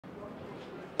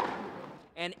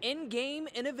and in-game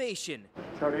innovation.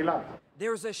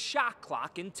 There's a shot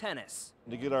clock in tennis.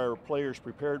 To get our players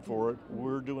prepared for it,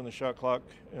 we're doing the shot clock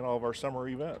in all of our summer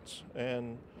events,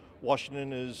 and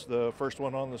Washington is the first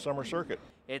one on the summer circuit.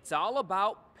 It's all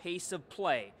about pace of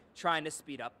play, trying to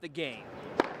speed up the game.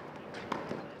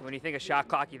 When you think of shot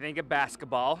clock, you think of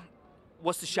basketball.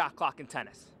 What's the shot clock in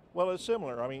tennis? Well, it's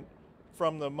similar. I mean,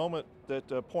 from the moment that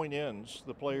the point ends,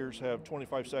 the players have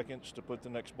 25 seconds to put the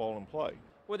next ball in play.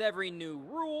 With every new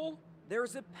rule,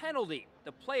 there's a penalty.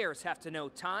 The players have to know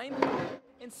time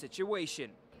and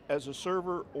situation. As a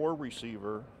server or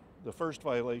receiver, the first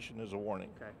violation is a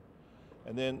warning. Okay.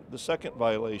 And then the second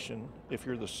violation, if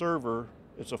you're the server,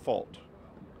 it's a fault.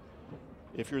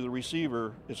 If you're the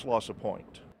receiver, it's loss of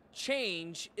point.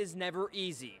 Change is never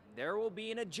easy. There will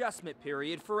be an adjustment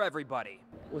period for everybody.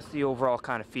 What's the overall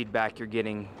kind of feedback you're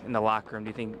getting in the locker room? Do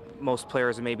you think most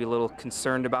players are maybe a little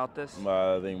concerned about this?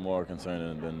 I think more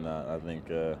concerned than not. I think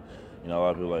a lot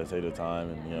of people like to take their time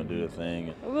and do their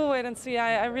thing. We'll wait and see.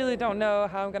 I really don't know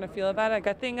how I'm going to feel about it.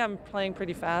 I think I'm playing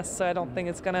pretty fast, so I don't think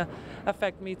it's going to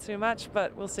affect me too much,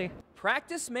 but we'll see.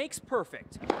 Practice makes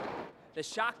perfect. The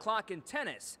shot clock in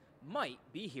tennis might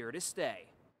be here to stay.